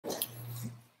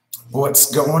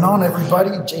What's going on,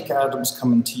 everybody? Jake Adams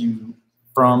coming to you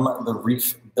from the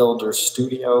Reef Builder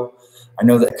Studio. I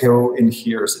know the echo in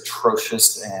here is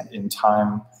atrocious, and in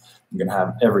time, I'm going to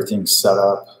have everything set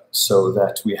up so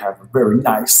that we have a very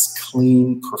nice,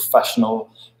 clean, professional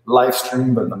live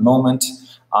stream. But at the moment,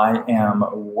 I am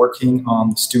working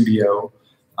on the studio.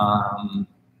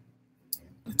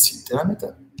 Let's see, did I make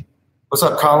that? What's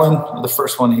up, Colin? You're the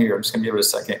first one here. I'm just going to give it a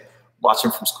second.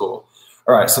 Watching from school.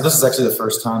 All right, so this is actually the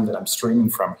first time that I'm streaming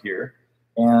from here.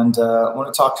 And I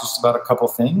want to talk just about a couple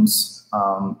things.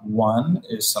 One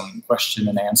is some question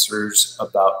and answers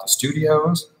about the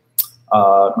studios.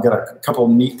 We've got a couple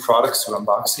neat products to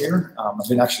unbox here. I've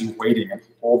been actually waiting and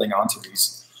holding on to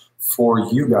these for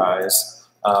you guys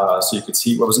so you could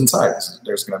see what was inside.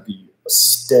 There's going to be a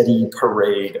steady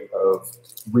parade of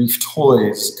reef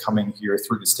toys coming here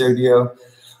through the studio.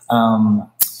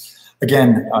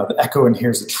 Again, the echo in here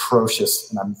is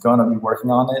atrocious, and I'm gonna be working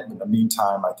on it. In the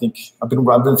meantime, I think I've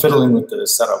been fiddling with the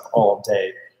setup all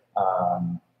day.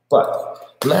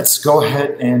 But let's go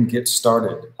ahead and get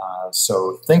started.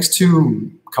 So thanks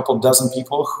to a couple dozen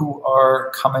people who are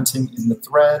commenting in the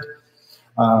thread.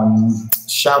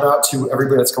 Shout out to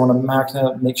everybody that's going to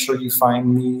Macna. Make sure you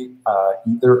find me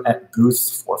either at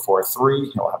booth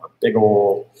 443. I'll have a big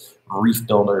old Reef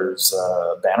Builders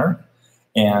banner.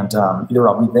 And either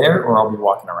I'll be there or I'll be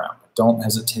walking around. Don't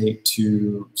hesitate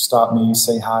to stop me,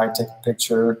 say hi, take a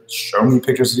picture, show me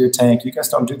pictures of your tank. You guys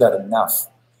don't do that enough.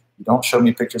 You don't show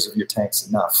me pictures of your tanks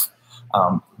enough.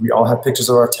 We all have pictures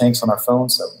of our tanks on our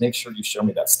phones, so make sure you show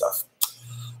me that stuff.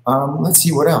 Let's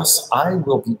see what else. I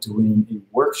will be doing a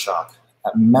workshop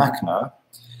at Macna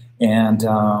and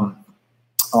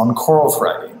on coral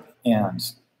fragging. And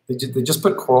they just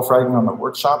put coral fragging on the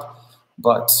workshop.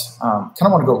 But kind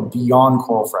of want to go beyond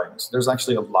coral fragging. So there's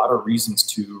actually a lot of reasons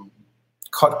to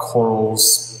cut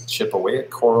corals, chip away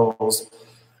at corals,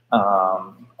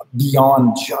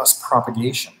 beyond just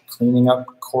propagation, cleaning up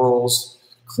corals,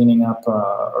 cleaning up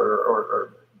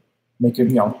or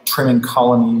making, trimming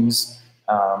colonies,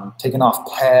 taking off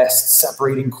pests,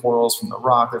 separating corals from the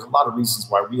rock. There's a lot of reasons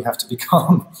why we have to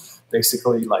become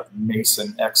basically like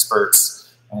mason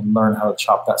experts and learn how to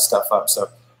chop that stuff up. So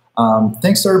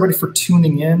thanks to everybody for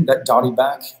tuning in. That dotty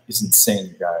back is insane,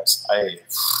 you guys.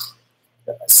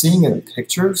 Seeing it in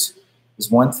pictures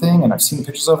is one thing, and I've seen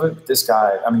pictures of it. This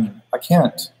guy,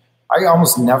 I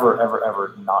almost never, ever,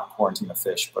 ever not quarantine a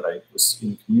fish, but I was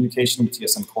in communication with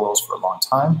TSM Corals for a long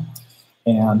time,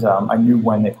 and I knew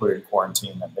when they put it in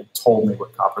quarantine, and they told me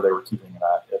what copper they were keeping it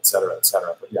at, et cetera, et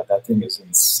cetera. But yeah, that thing is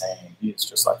insane. He's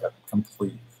just like a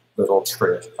complete little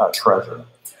treasure.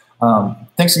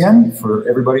 Thanks again for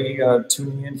everybody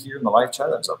tuning in here in the live chat.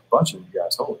 There's a bunch of you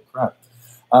guys. Holy crap.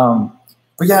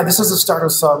 But yeah, this is the start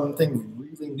of something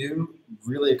really new,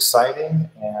 really exciting.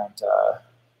 And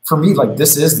for me, like,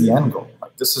 this is the end goal.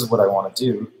 Like, this is what I want to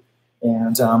do.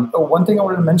 And one thing I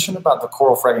wanted to mention about the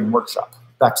coral fragging workshop.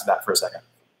 Back to that for a second.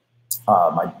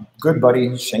 My good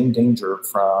buddy, Shane Danger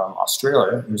from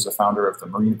Australia, who's the founder of the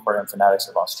Marine Aquarium Fanatics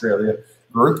of Australia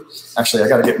group. Actually, I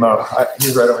got to get Mo.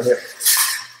 He's right over here.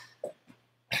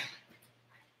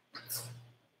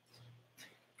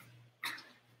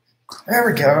 There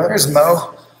we go. There's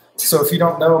Mo. So if you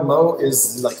don't know, Mo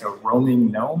is like a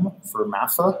roaming gnome for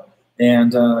MAFA.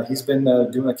 And he's been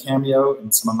doing a cameo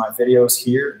in some of my videos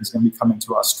here. He's going to be coming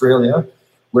to Australia,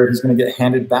 where he's going to get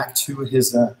handed back to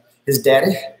his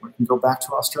daddy, where he can go back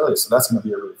to Australia. So that's going to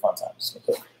be a really fun time. So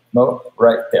Mo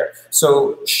right there.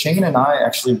 So Shane and I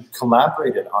actually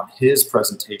collaborated on his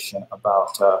presentation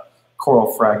about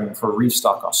coral fragging for Reef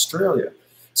Stock Australia.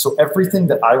 So everything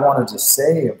that I wanted to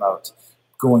say about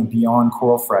going beyond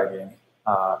coral fragging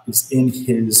is in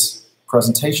his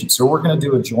presentation. So we're going to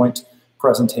do a joint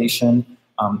presentation,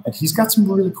 and he's got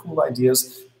some really cool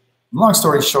ideas. Long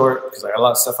story short, because I got a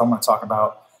lot of stuff I want to talk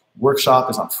about, workshop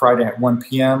is on Friday at 1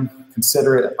 p.m.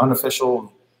 Consider it an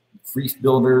unofficial Reef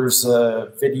Builders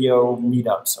video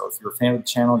meetup. So if you're a fan of the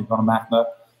channel, you're going to Macna,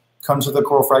 come to the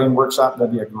coral fragging workshop.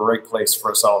 That'd be a great place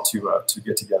for us all to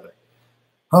get together.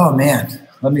 Oh man,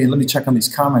 let me check on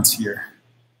these comments here.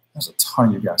 There's a ton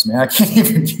of you guys, man. I can't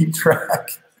even keep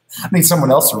track. I need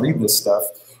someone else to read this stuff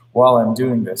while I'm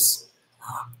doing this.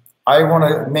 I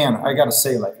got to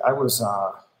say, like, I was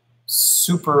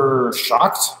super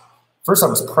shocked. First, I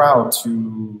was proud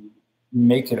to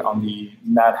make it on the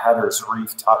Mad Hatter's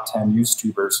Reef Top 10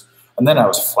 YouTubers. And then I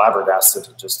was flabbergasted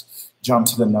to just jump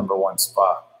to the #1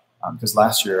 spot because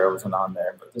last year I wasn't on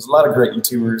there. But there's a lot of great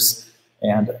YouTubers.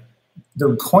 And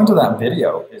the point of that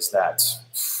video is that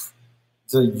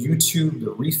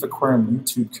the Reef Aquarium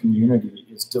YouTube community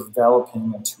is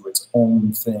developing into its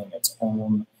own thing, its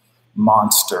own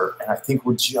monster, and I think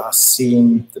we're just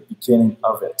seeing the beginning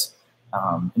of it.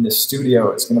 In the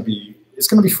studio, it's going to be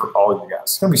for all of you guys.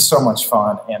 It's going to be so much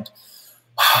fun, and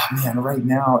man, right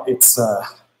now it's I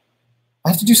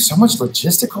have to do so much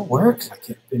logistical work,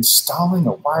 like installing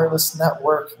a wireless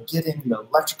network, getting the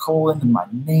electrical into my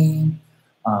name,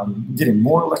 getting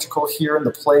more electrical here in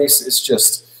the place. It's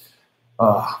just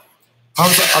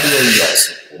how's the audio, you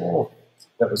guys? Oh,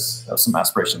 that was some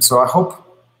aspiration. So I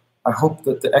hope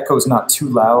that the echo is not too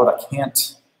loud. I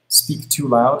can't speak too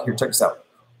loud. Here, check this out.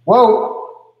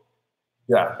 Whoa!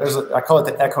 Yeah, I call it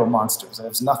the echo monsters.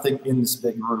 There's nothing in this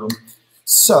big room.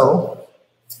 So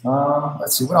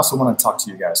let's see, what else I want to talk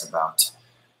to you guys about.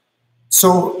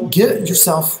 So get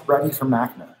yourself ready for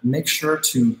Macna. Make sure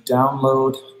to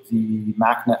download the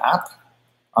Macna app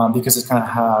because it's going to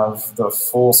have the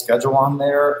full schedule on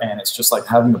there, and it's just like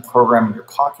having the program in your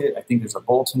pocket. I think there's a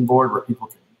bulletin board where people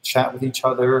can chat with each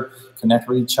other, connect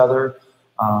with each other.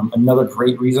 Another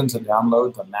great reason to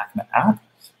download the Macna app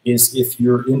is if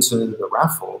you're into the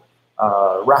raffle.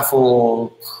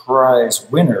 Raffle prize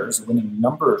winners, winning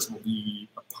numbers will be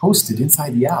posted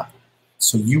inside the app,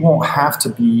 so you won't have to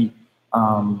be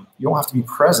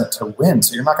present to win.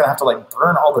 So you're not going to have to like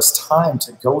burn all this time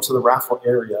to go to the raffle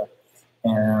area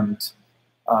and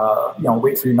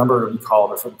wait for your number to be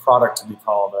called or for the product to be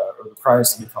called or the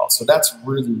prize to be called. So that's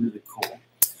really, really cool.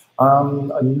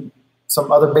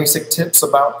 Some other basic tips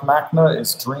about Macna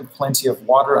is drink plenty of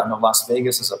water. I know Las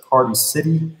Vegas is a party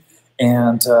city,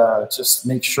 and just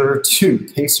make sure to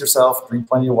pace yourself, drink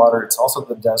plenty of water. It's also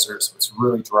the desert, so it's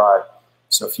really dry.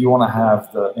 So if you want to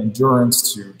have the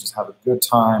endurance to just have a good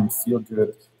time, feel good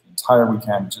the entire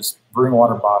weekend, just bring a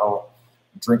water bottle,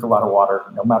 drink a lot of water,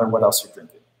 no matter what else you're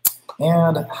drinking.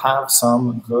 And have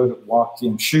some good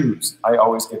walking shoes. I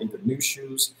always get either new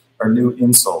shoes or new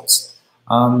insoles.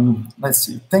 Let's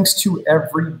see. Thanks to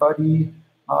everybody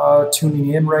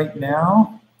tuning in right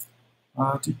now.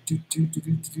 All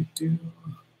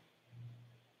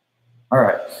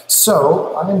right.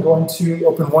 So I'm going to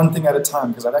open one thing at a time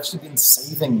because I've actually been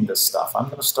saving this stuff. I'm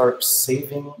going to start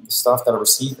saving the stuff that I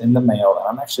receive in the mail, and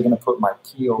I'm actually going to put my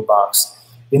P.O. box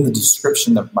in the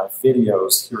description of my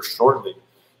videos here shortly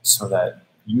so that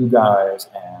you guys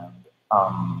and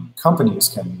companies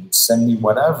can send me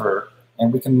whatever,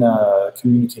 and we can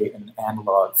communicate in an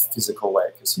analog, physical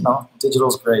way. Because, digital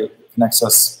is great. It connects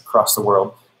us across the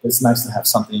world. But it's nice to have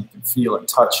something you can feel and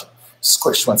touch and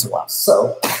squish once in a while.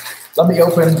 So let me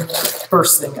open the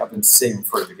first thing I've been saving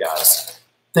for you guys.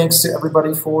 Thanks to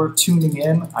everybody for tuning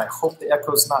in. I hope the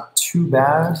echo's not too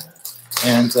bad.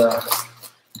 And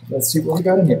let's see what we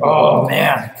got in here. Oh,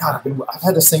 man. God, I've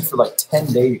had this thing for like 10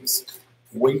 days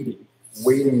waiting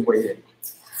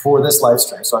for this live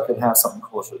stream so I could have something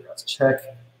cool for you guys. Check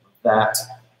that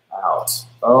out.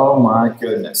 Oh, my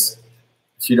goodness.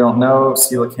 If you don't know,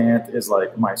 coelacanth is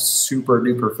like my super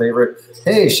duper favorite.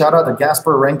 Hey, shout out to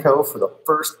Gasper Renko for the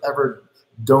first ever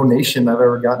donation I've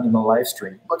ever gotten in the live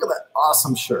stream. Look at that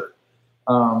awesome shirt.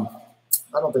 I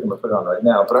don't think I'm gonna put it on right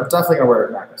now, but I'm definitely gonna wear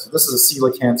it now. So this is a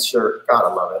coelacanth shirt. God,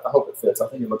 I love it. I hope it fits. I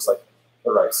think it looks like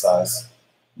the right size.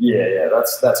 Yeah,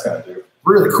 that's gonna do.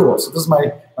 Really cool. So this is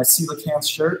my coelacanth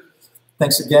shirt.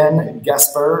 Thanks again,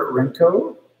 Gasper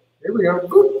Renko. Here we go.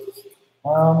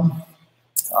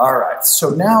 All right, so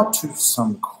now to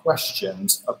some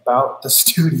questions about the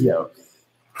studio.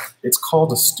 It's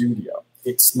called a studio.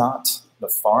 It's not the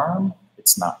farm.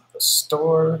 It's not the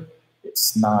store.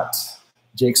 It's not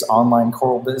Jake's online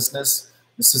coral business.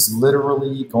 This is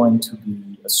literally going to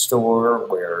be a store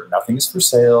where nothing is for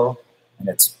sale and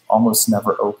it's almost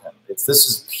never open. This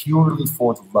is purely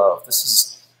for the love. This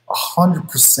is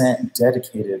 100%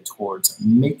 dedicated towards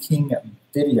making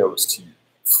videos to you,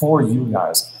 for you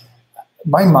guys.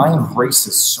 My mind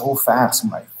races so fast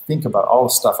when I think about all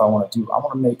the stuff I want to do. I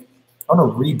want to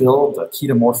rebuild the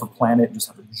Ketomorpha planet and just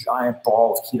have a giant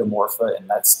ball of Ketomorpha, and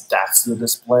that's the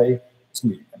display. It's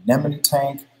going to be an anemone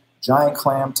tank, giant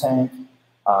clam tank.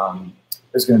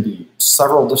 There's going to be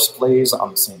several displays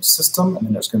on the same system, and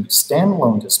then there's going to be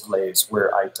standalone displays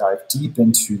where I dive deep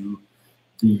into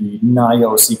the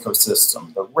Nios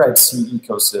ecosystem, the Red Sea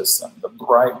ecosystem, the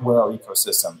Bright Well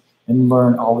ecosystem, and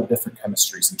learn all the different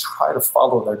chemistries and try to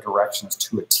follow their directions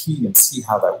to a T and see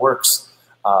how that works.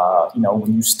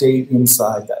 When you stay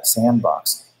inside that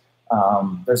sandbox,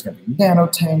 there's going to be nano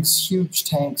tanks, huge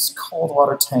tanks, cold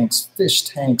water tanks, fish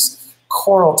tanks,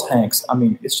 coral tanks. I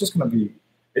mean, it's going to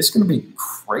be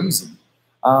crazy.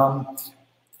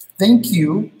 Thank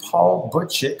you, Paul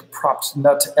Butchick,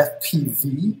 PropsNut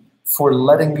FPV, for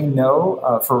letting me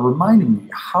know, for reminding me,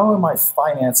 how am I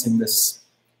financing this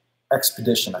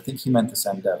expedition? I think he meant this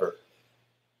endeavor.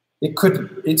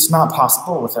 it's not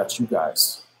possible without you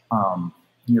guys.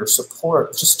 Your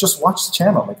support, just watch the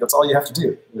channel. Like, that's all you have to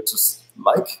do. It's just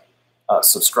like,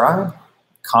 subscribe,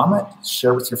 comment,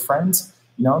 share with your friends.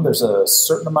 You know, there's a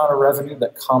certain amount of revenue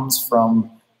that comes from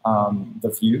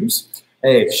the views.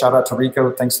 Hey, shout out to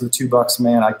Rico. Thanks for the $2,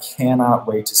 man. I cannot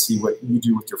wait to see what you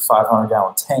do with your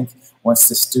 500-gallon tank once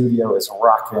the studio is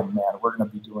rocking, man. We're gonna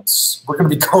be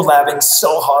collabing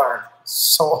so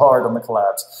hard on the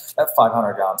collabs. That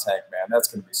 500-gallon tank, man, that's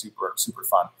gonna be super, super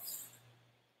fun.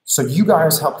 So you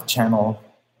guys help the channel,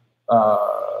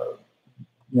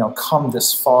 you know, come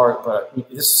this far, but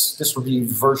this would be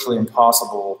virtually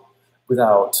impossible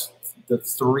without the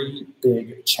 3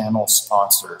 big channel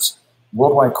sponsors: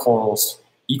 Worldwide Corals,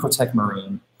 Ecotech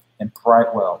Marine, and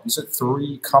Brightwell. These are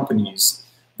 3 companies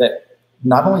that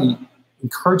not only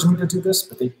encouraged me to do this,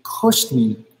 but they pushed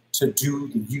me to do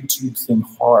the YouTube thing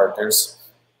hard. There's,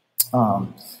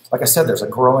 like I said, there's a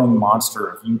growing monster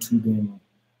of YouTubing,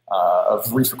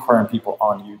 of reach requiring people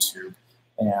on YouTube.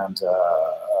 And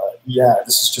yeah,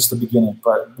 this is just the beginning.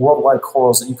 But Worldwide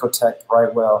Corals, Ecotech,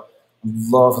 Brightwell,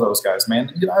 love those guys,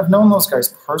 man. You know, I've known those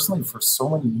guys personally for so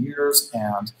many years,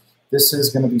 and this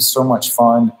is going to be so much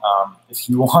fun. If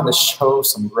you want to show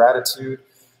some gratitude,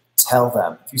 tell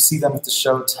them. If you see them at the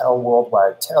show, tell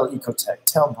Worldwide, tell Ecotech,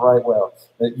 tell Brightwell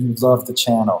that you love the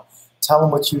channel. Tell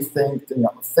them what you think. You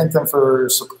know, thank them for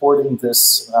supporting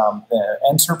this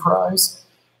enterprise.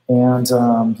 And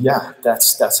yeah,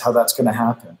 that's how that's going to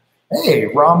happen. Hey,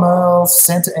 Ramel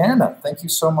Santa Ana, thank you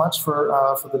so much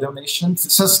for the donations.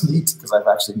 It's just neat because I've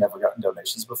actually never gotten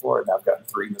donations before, and I've gotten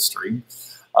 3 in the stream.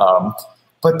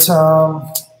 But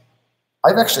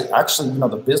I've actually, you know,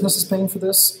 the business is paying for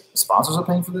this, the sponsors are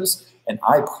paying for this, and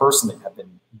I personally have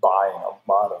been buying a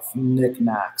lot of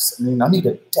knickknacks. I mean, I need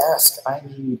a desk, I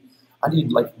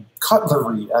need like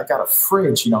cutlery, I got a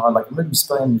fridge, you know, I'm going to be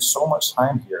spending so much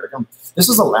time here. This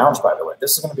is a lounge, by the way.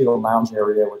 This is going to be the lounge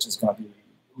area, which is going to be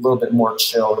a little bit more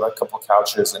chill, with a couple of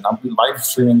couches, and I'll be live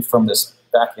streaming from this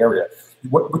back area.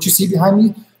 What you see behind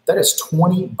me, that is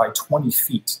 20 by 20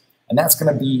 feet, and that's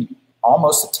going to be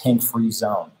almost a tank-free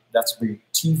zone. That's where your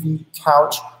TV,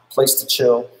 couch, place to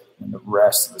chill, and the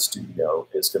rest of the studio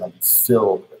is going to be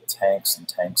filled with tanks and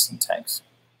tanks and tanks.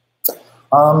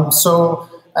 So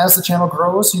as the channel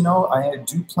grows, you know, I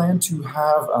do plan to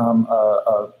have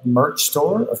a merch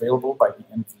store available by the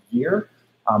end of the year.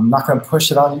 I'm not going to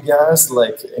push it on you guys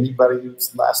like anybody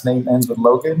whose last name ends with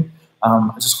Logan.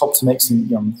 I just hope to make some,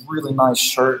 you know, really nice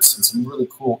shirts and some really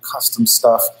cool custom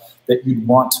stuff that you'd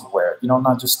want to wear. You know,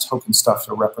 not just token stuff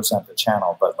to represent the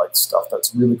channel, but like stuff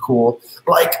that's really cool,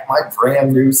 like my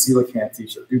brand new Coelacanth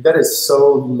t-shirt. Dude, that is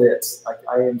so lit.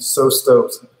 I am so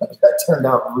stoked. That turned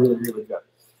out really, really good.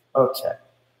 Okay.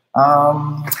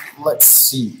 Let's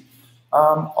see.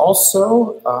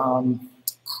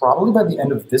 Probably by the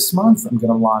end of this month, I'm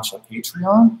going to launch a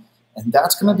Patreon, and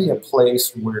that's going to be a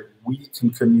place where we can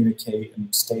communicate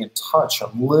and stay in touch a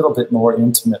little bit more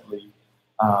intimately.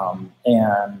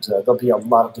 There'll be a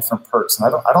lot of different perks, and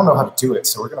I don't know how to do it,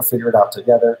 so we're going to figure it out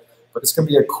together. But it's going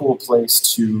to be a cool place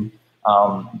to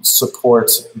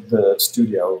support the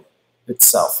studio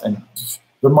itself, and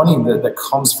the money that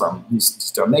comes from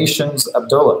these donations.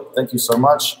 Abdullah, thank you so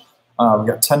much. We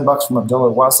got $10 from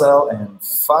Abdullah Wazel and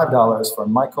 $5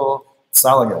 from Michael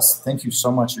Salagas. Thank you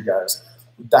so much, you guys.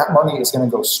 That money is going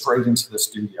to go straight into the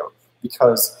studio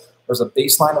because there's a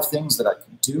baseline of things that I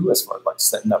can do as far as like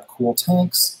setting up cool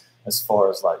tanks, as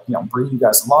far as like, you know, bringing you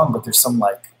guys along. But there's some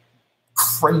like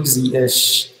crazy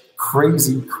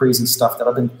stuff that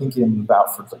I've been thinking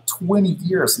about for like 20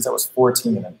 years since I was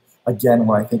 14. And again,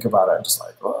 when I think about it, I'm just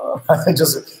like, oh, I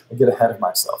get ahead of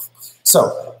myself.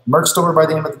 So merch store by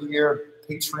the end of the year,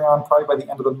 Patreon probably by the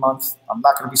end of the month. I'm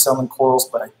not going to be selling corals,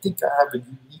 but I think I have a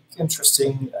unique,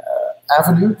 interesting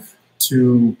avenue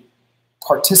to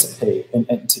participate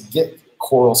and to get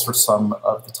corals for some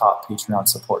of the top Patreon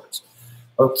supporters.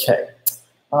 Okay.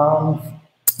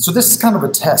 So this is kind of a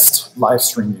test live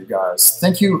stream, you guys.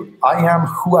 Thank you, I Am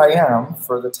Who I Am,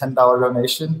 for the $10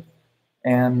 donation,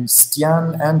 and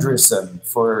Stian Andresen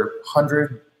for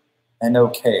 100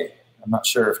 NOK. I'm not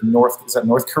sure if is that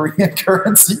North Korean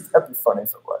currency? That'd be funny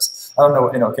if it was. I don't know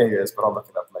what NOK is, but I'll look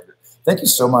it up later. Thank you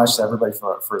so much to everybody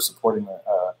for supporting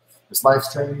this live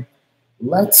stream.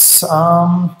 Let's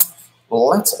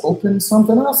open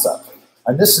something else up.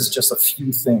 And this is just a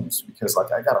few things because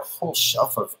like I got a whole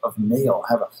shelf of mail.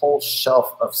 I have a whole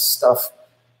shelf of stuff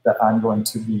that I'm going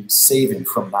to be saving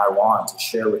from now on to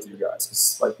share with you guys.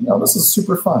 It's like, you know, this is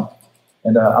super fun.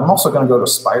 And I'm also going to go to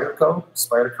Spyderco.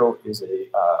 Spyderco is a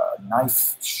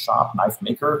knife shop, knife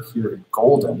maker here in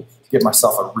Golden, to get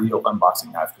myself a real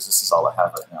unboxing knife, because this is all I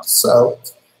have right now. So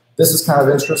this is kind of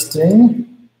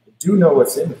interesting. I do know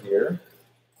what's in here.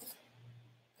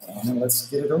 And let's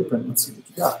get it open. Let's see what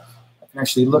you got. I can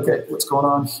actually look at what's going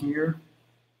on here.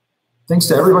 Thanks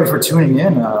to everybody for tuning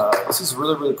in. This is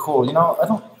really, really cool. You know, I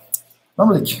don't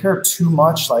really care too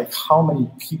much like how many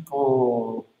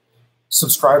people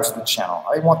subscribe to the channel.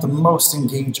 I want the most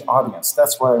engaged audience.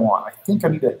 That's what I want. I think I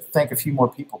need to thank a few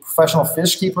more people. Professional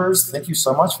fish keepers, thank you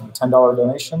so much for the $10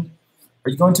 donation.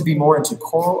 Are you going to be more into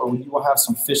coral, or will you have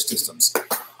some fish systems?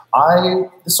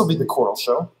 This will be the coral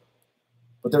show,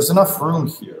 but there's enough room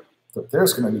here that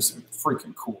there's going to be some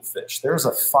freaking cool fish. There's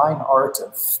a fine art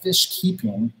of fish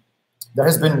keeping that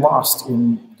has been lost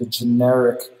in the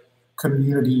generic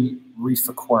community reef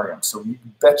aquarium. So you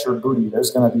bet your booty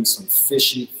there's going to be some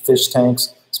fishy fish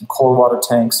tanks, some cold water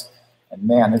tanks, and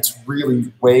man, it's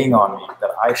really weighing on me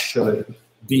that I should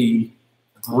be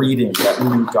breeding that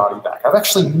new dotty back. I've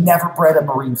actually never bred a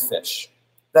marine fish.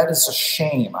 That is a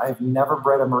shame. I have never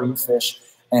bred a marine fish,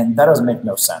 and that doesn't make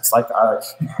no sense. Like, all right,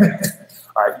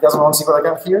 you guys want to see what I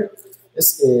got here?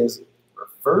 This is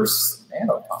reverse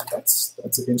nano pump. That's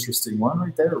an interesting one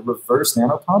right there, reverse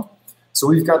nano pump. So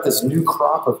we've got this new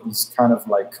crop of these kind of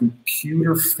like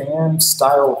computer fan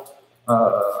style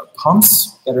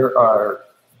pumps that are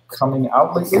coming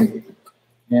out lately,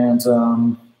 and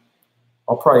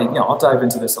I'll probably I'll dive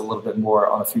into this a little bit more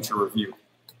on a future review.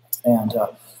 And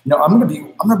I'm gonna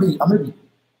be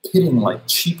pitting like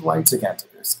cheap lights against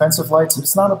expensive lights, and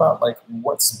it's not about like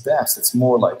what's best. It's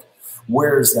more like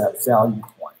where's that value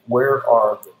point? Where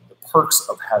are the perks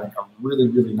of having a really,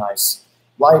 really nice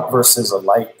light versus a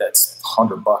light that's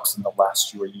 $100 and they'll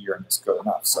last you a year and it's good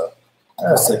enough. So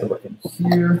let's take a look in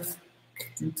here.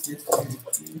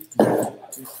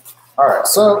 All right,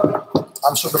 so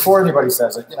I'm sure before anybody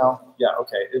says it, yeah,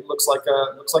 okay, it looks like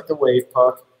the wave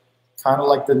puck, kind of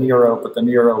like the Nero, but the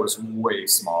Nero is way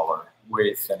smaller,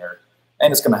 way thinner,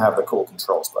 and it's going to have the cool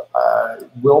controls.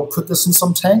 But we'll put this in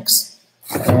some tanks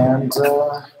and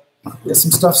get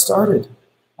some stuff started.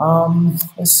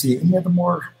 Let's see, any other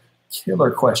more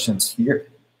killer questions here?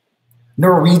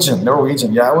 Norwegian.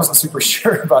 Yeah, I wasn't super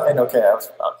sure about NOK.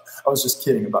 I was just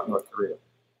kidding about North Korea.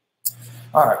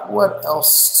 All right, what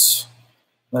else?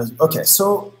 Okay,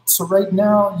 so right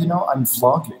now, I'm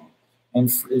vlogging.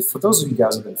 And for those of you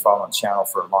guys who have been following the channel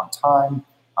for a long time,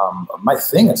 my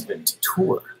thing has been to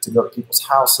tour, to go to people's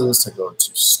houses, to go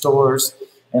to stores.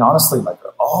 And honestly, like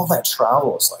all that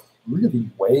travel is like really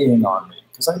weighing on me,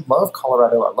 because I love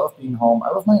Colorado. I love being home. I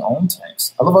love my own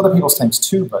tanks. I love other people's tanks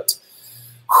too, but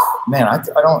man,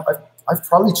 I've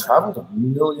probably traveled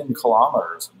 1 million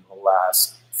kilometers in the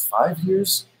last 5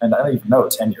 years, and I don't even know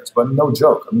 10 years, but no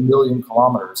joke, 1 million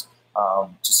kilometers,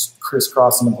 just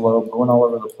crisscrossing the globe, going all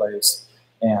over the place.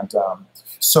 And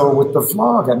so with the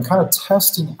vlog, I'm kind of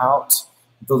testing out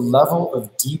the level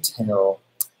of detail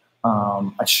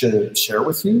I should share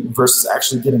with you versus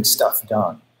actually getting stuff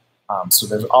done. So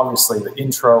there's obviously the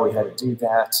intro, we had to do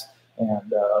that.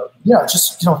 And yeah,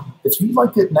 just, if you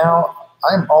like it now,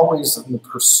 I'm always in the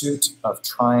pursuit of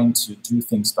trying to do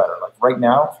things better. Like right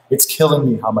now, it's killing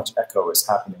me how much echo is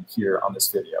happening here on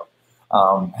this video.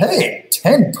 Hey,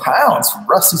 10 pounds from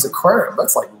Rusty's Aquarium.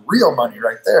 That's like real money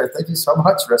right there. Thank you so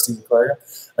much, Rusty's Aquarium.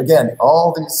 Again,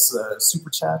 all these super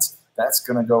chats, that's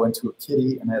going to go into a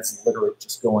kitty, and that's literally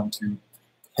just going to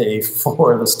pay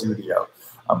for the studio.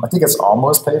 I think it's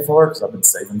almost paid for because I've been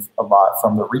saving a lot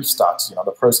from the restocks.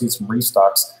 The proceeds from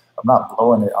restocks. I'm not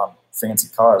blowing it on fancy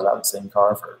cars. I have the same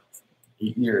car for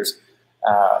 8 years.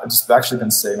 I've just actually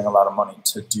been saving a lot of money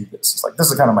to do this. It's like,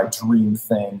 this is kind of my dream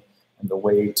thing, and the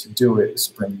way to do it is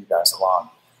to bring you guys along.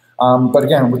 But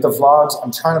again, with the vlogs,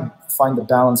 I'm trying to find the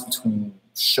balance between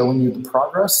showing you the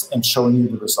progress and showing you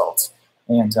the results.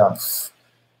 And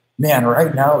man,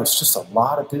 right now it's just a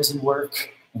lot of busy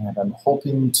work, and I'm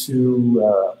hoping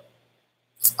to,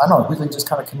 I don't know, really just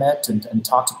kind of connect and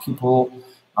talk to people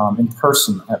in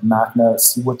person at Macna,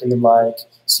 see what they like,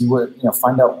 see what,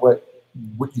 find out what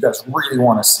you guys really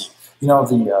want to see. The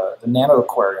Nano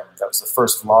Aquarium, that was the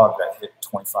first vlog that hit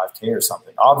 25K or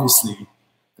something. Obviously,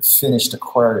 the finished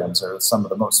aquariums are some of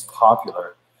the most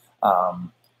popular.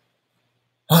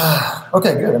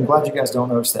 Okay, good. I'm glad you guys don't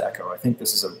notice the echo. I think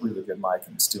this is a really good mic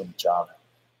and it's doing the job.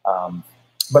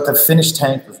 But the finished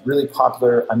tank was really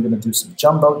popular. I'm going to do some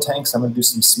jumbo tanks. I'm going to do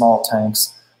some small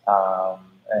tanks. And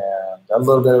a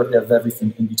little bit of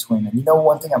everything in between. And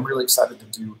one thing I'm really excited to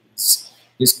do is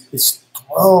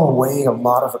throw away a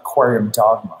lot of aquarium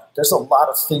dogma. There's a lot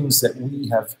of things that we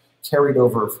have carried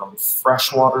over from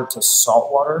freshwater to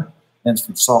saltwater, and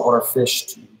from saltwater fish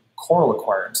to coral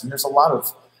aquariums. And there's a lot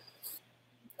of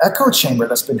echo chamber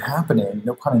that's been happening,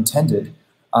 no pun intended,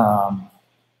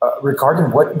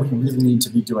 regarding what we really need to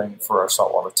be doing for our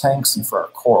saltwater tanks and for our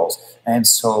corals. And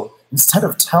so instead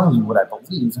of telling you what I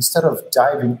believe, instead of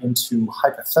diving into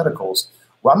hypotheticals,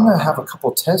 well, I'm going to have a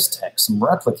couple test tanks, some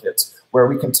replicates, where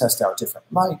we can test out different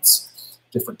lights,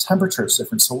 different temperatures,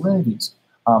 different salinities,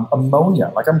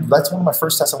 ammonia. That's one of my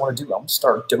first tests I want to do. I'm going to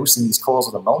start dosing these corals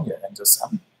with ammonia, and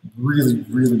I'm really,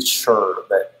 really sure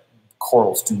that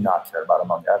corals do not care about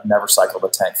ammonia. I've never cycled a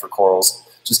tank for corals.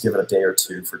 Just give it a day or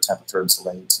two for temperature and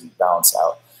salinity to balance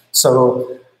out.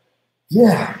 So,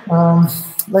 yeah,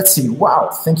 let's see. Wow,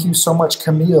 thank you so much,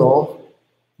 Camille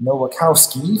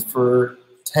Nowakowski, for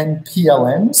 10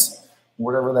 PLNs,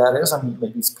 whatever that is.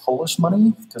 Maybe it's Polish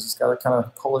money because it's got a kind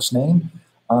of Polish name.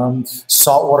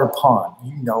 Saltwater pond.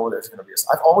 You know there's going to be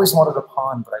I've always wanted a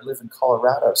pond, but I live in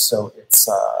Colorado, so it's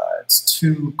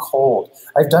too cold.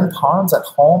 I've done ponds at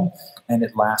home, and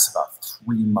it lasts about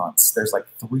 3 months. There's like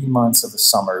 3 months of the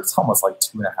summer. It's almost like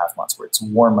 2.5 months where it's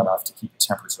warm enough to keep the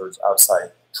temperatures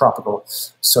outside tropical.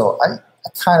 So I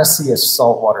kind of see a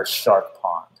saltwater shark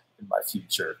pond in my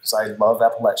future because I love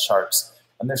epaulet sharks.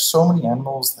 And there's so many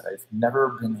animals that I've never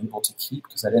been able to keep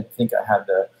because I didn't think I had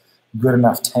the good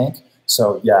enough tank.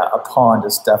 So yeah, a pond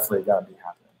is definitely going to be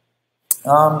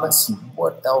happening. Let's see,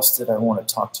 what else did I want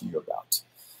to talk to you about?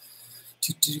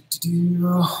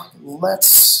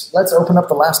 Let's open up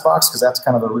the last box because that's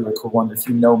kind of a really cool one. If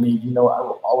you know me, you know I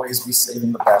will always be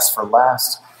saving the best for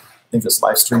last. I think this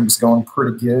live stream is going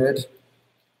pretty good.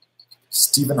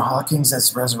 Stephen Hawking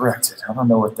has resurrected. I don't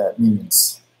know what that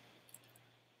means.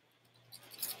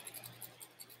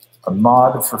 A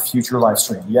mod for future live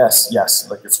stream. Yes.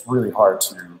 Like it's really hard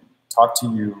to talk to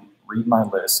you, read my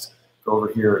list, go over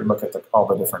here and look at all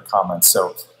the different comments.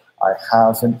 So I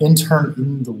have an intern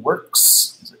in the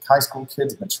works. He's a high school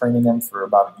kid. I've been training him for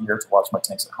about a year to watch my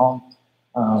tanks at home.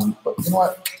 But you know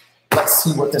what? Let's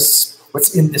see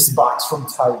what's in this box from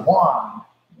Taiwan.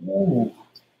 Ooh,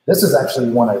 this is actually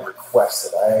one I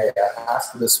requested. I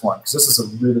asked for this one because this is a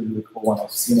really, really cool one.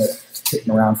 I've seen it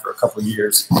kicking around for a couple of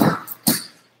years.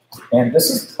 And this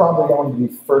is probably going to be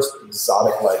the first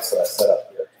exotic lights that I set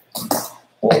up here.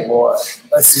 Oh boy.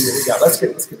 Let's see what we got. Let's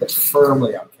get that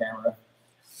firmly on camera.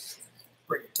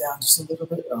 Bring it down just a little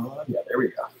bit. Oh yeah, there we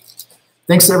go.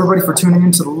 Thanks to everybody for tuning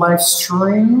into the live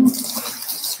stream.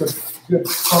 It's good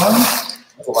fun.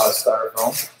 That's a lot of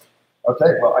styrofoam.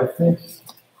 Okay, well I think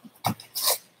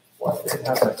what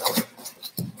happened?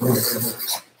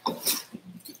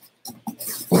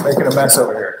 Making a mess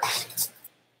over here.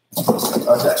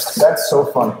 Okay, that's so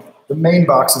funny. The main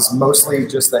box is mostly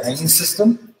just the hanging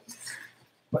system,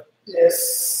 but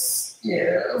this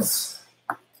is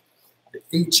the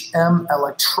HM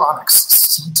Electronics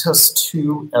Cetus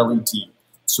 2 LED.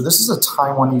 So this is a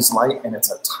Taiwanese light, and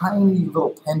it's a tiny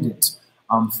little pendant.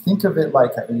 Think of it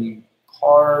like a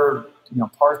par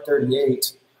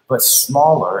 38, but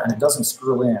smaller, and it doesn't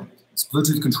screw in. It's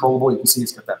Bluetooth controllable. You can see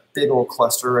it's got that big old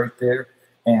cluster right there,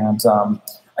 and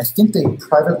I think they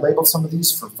private labeled some of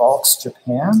these for Volks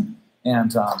Japan,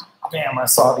 and damn, I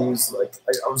saw these like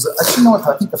I was actually, you know what?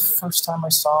 I think the first time I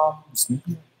saw them was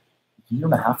maybe a year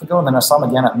and a half ago, and then I saw them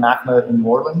again at Macna in New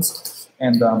Orleans,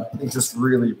 and they just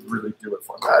really, really do it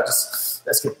for me.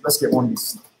 Let's get one of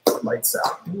these lights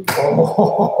out.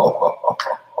 Oh,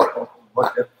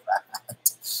 look at that!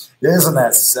 Isn't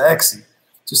that sexy?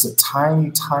 Just a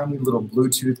tiny, tiny little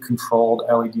Bluetooth controlled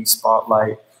LED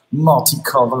spotlight.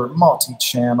 Multicolor,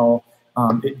 multi-channel.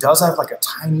 It does have like a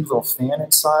tiny little fan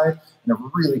inside and a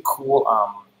really cool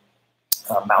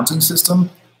mounting system.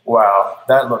 Wow,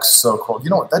 that looks so cool. You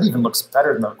know what? That even looks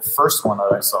better than the first one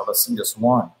that I saw, the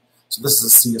CS1. So this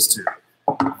is a CS2.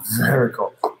 Very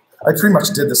cool. I pretty much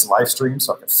did this live stream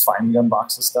so I could finally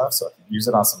unbox this stuff, so I can use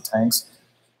it on some tanks.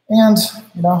 And,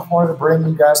 you know, I wanted to bring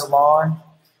you guys along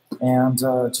and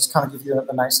just kind of give you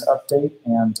a nice update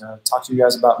and talk to you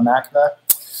guys about Macna.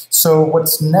 So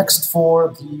what's next for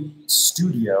the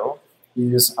studio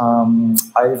is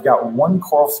I've got one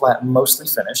coral flat mostly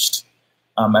finished.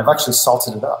 I've actually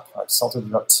salted it up. I've salted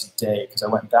it up today because I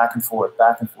went back and forth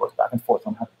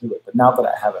on how to do it. But now that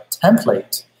I have a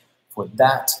template for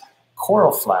that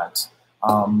coral flat,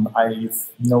 I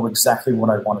know exactly what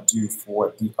I want to do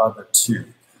for the other two.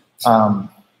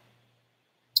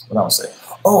 What I want to say?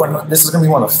 Oh, and this is going to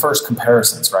be one of the first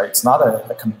comparisons, right? It's not a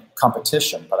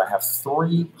competition, but I have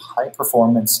 3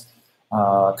 high-performance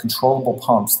controllable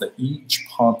pumps that each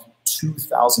pump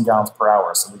 2,000 gallons per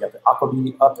hour. So we got the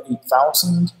Aquabee Up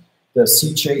 8000, the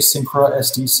CJ Syncra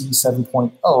SDC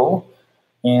 7.0,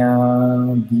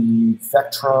 and the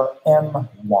Vectra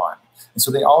M1. And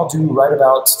so they all do right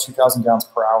about 2,000 gallons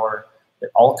per hour.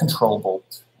 They're all controllable.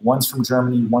 One's from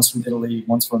Germany, one's from Italy,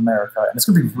 one's from America. And it's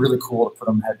going to be really cool to put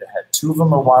them head to head. Two of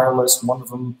them are wireless. One of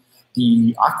them,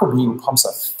 the Aquabee, pumps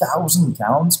 1,000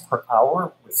 gallons per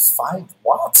hour with 5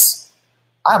 watts.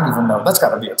 I don't even know. That's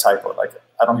got to be a typo. Like,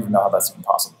 I don't even know how that's even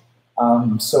possible.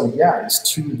 So yeah,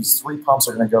 these 3 pumps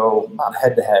are going to go not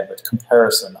head to head, but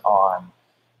comparison on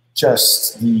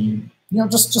just the,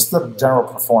 just the general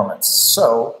performance.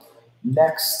 So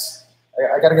next,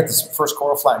 I got to get this first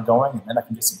coral flat going, and then I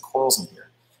can get some corals in here.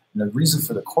 And the reason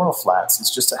for the coral flats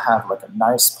is just to have like a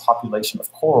nice population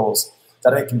of corals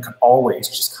that I can always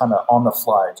just kind of on the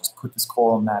fly, just put this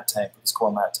coral in that tank, put this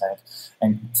coral in that tank.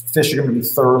 And fish are going to be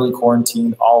thoroughly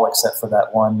quarantined, all except for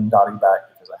that one dotty back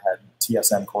because I had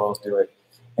TSM corals do it.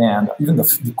 And even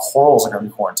the corals are going to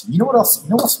be quarantined. You know what else? You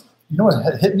know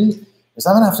what hit me? Is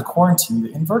I'm going to have to quarantine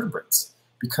the invertebrates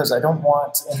because I don't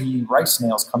want any rice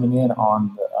snails coming in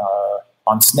on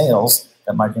snails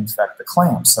that might infect the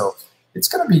clams. So it's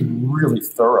going to be really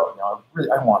thorough.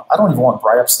 I don't even want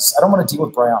bryopsis. I don't want to deal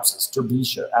with bryopsis,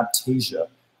 derbetia, aptasia,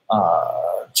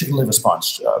 chicken liver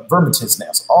sponge, vermitid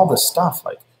snails, all this stuff.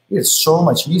 Like, it's so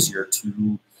much easier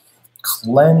to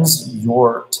cleanse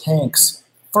your tanks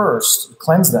first,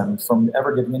 cleanse them from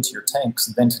ever getting into your tanks,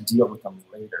 than to deal with them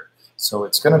later. So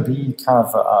it's going to be kind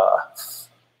of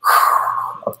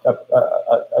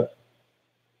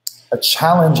a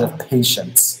challenge of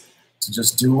patience to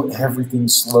just do everything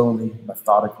slowly,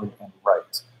 methodically, and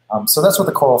right. So that's what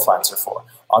the coral flats are for.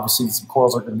 Obviously, some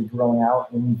corals are going to be growing out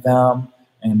in them,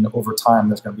 and over time,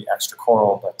 there's going to be extra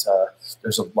coral, but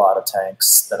there's a lot of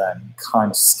tanks that I'm kind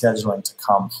of scheduling to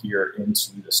come here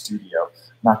into the studio.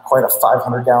 Not quite a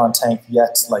 500-gallon tank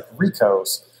yet like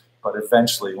Rico's, but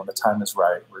eventually, when the time is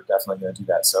right, we're definitely going to do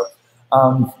that. So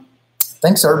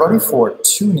thanks, everybody, for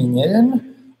tuning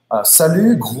in.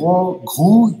 Salut,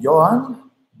 gros Johan.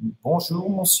 Bonjour,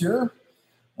 monsieur.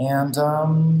 And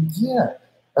yeah.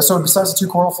 So besides the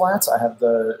 2 coral flats, I have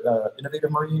the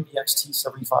Innovative Marine EXT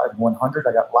 75-100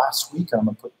 I got last week. I'm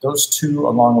going to put those 2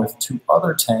 along with 2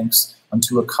 other tanks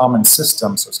onto a common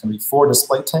system. So it's going to be 4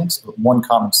 display tanks, but 1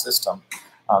 common system.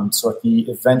 So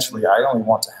eventually, I only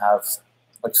want to have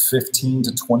like 15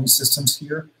 to 20 systems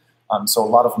here. So a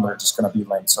lot of them are just going to be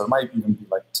linked. So it might even be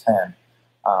like 10.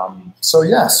 So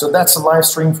yeah, so that's the live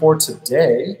stream for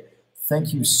today.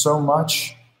 Thank you so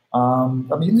much.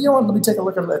 Let me take a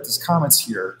look at these comments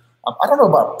here. I don't know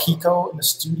about Pico in the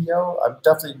studio. I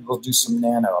definitely will do some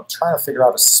nano. I'm trying to figure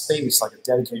out a space, like a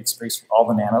dedicated space where all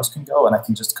the nanos can go, and I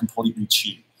can just completely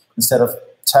cheat. Instead of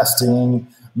testing,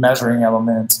 measuring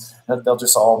elements, they'll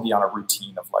just all be on a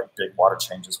routine of like big water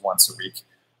changes once a week.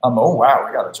 Oh wow,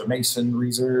 we got a Jamaican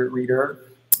reader.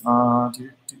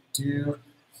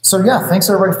 So yeah, thanks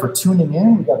everybody for tuning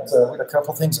in. We got a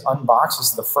couple things unboxed. This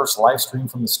is the first live stream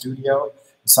from the studio.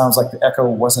 It sounds like the echo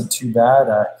wasn't too bad.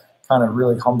 Kind of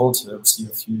really humbled to receive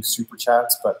a few super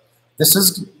chats, but this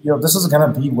is going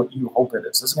to be what you hope it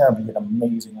is. This is going to be an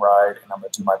amazing ride, and I'm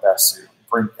going to do my best to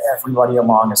bring everybody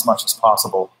along as much as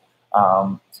possible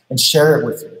and share it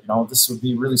with you. This would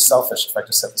be really selfish if I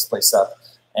just set this place up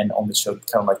and only showed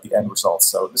kind of like the end results.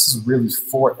 So this is really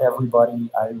for everybody.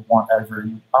 I want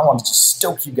to just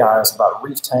stoke you guys about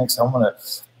reef tanks. I want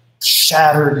to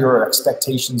shatter your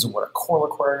expectations of what a coral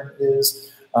aquarium is.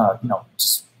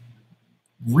 Just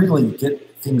really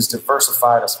get things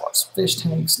diversified as far as fish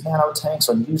tanks, nano tanks,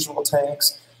 unusual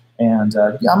tanks. And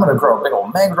yeah, I'm going to grow a big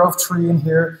old mangrove tree in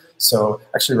here. So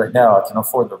actually right now I can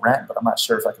afford the rent, but I'm not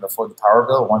sure if I can afford the power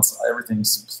bill once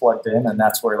everything's plugged in. And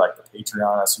that's where like the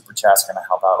Patreon and Super Chat's going to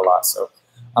help out a lot. So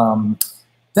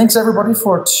thanks everybody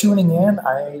for tuning in.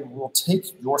 I will take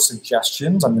your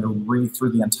suggestions. I'm going to read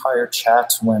through the entire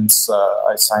chat once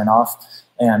I sign off.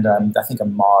 And I think a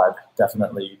mod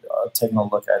definitely taking a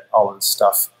look at all of this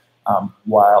stuff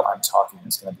while I'm talking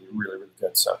is going to be really, really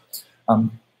good. So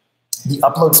the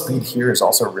upload speed here is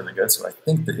also really good. So I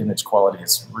think the image quality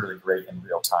is really great in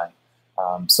real time.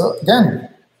 So again,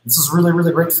 this is really,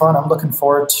 really great fun. I'm looking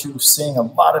forward to seeing a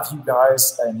lot of you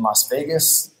guys in Las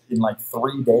Vegas in like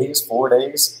 4 days.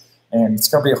 And it's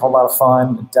going to be a whole lot of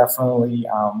fun. Definitely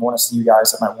want to see you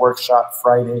guys at my workshop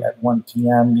Friday at 1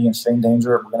 p.m. Me and Shane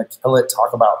Danger. We're going to kill it.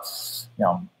 Talk about,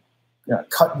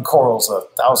 cutting corals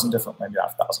 1,000 different, maybe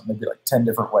not 1,000, maybe like 10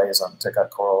 different ways to cut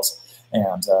corals.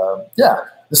 And yeah,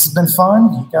 this has been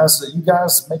fun. You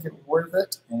guys make it worth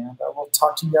it. And we'll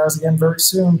talk to you guys again very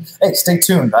soon. Hey, stay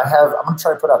tuned. I'm going to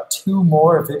try to put out 2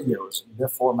 more videos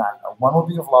before Macna. One will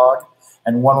be a vlog,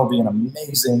 and one will be an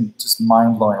amazing, just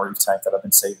mind-blowing reef tank that I've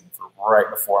been saving for right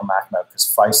before Macna, because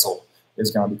Faisal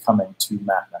is going to be coming to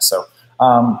Macna. So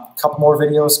a couple more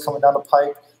videos coming down the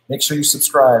pipe. Make sure you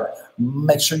subscribe.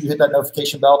 Make sure you hit that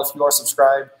notification bell if you are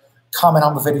subscribed. Comment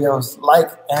on the videos, like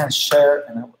and share,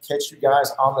 and I will catch you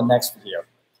guys on the next video.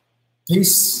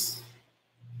 Peace.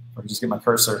 Let me just get my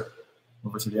cursor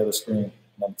over to the other screen.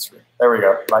 There we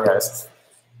go. Bye, guys.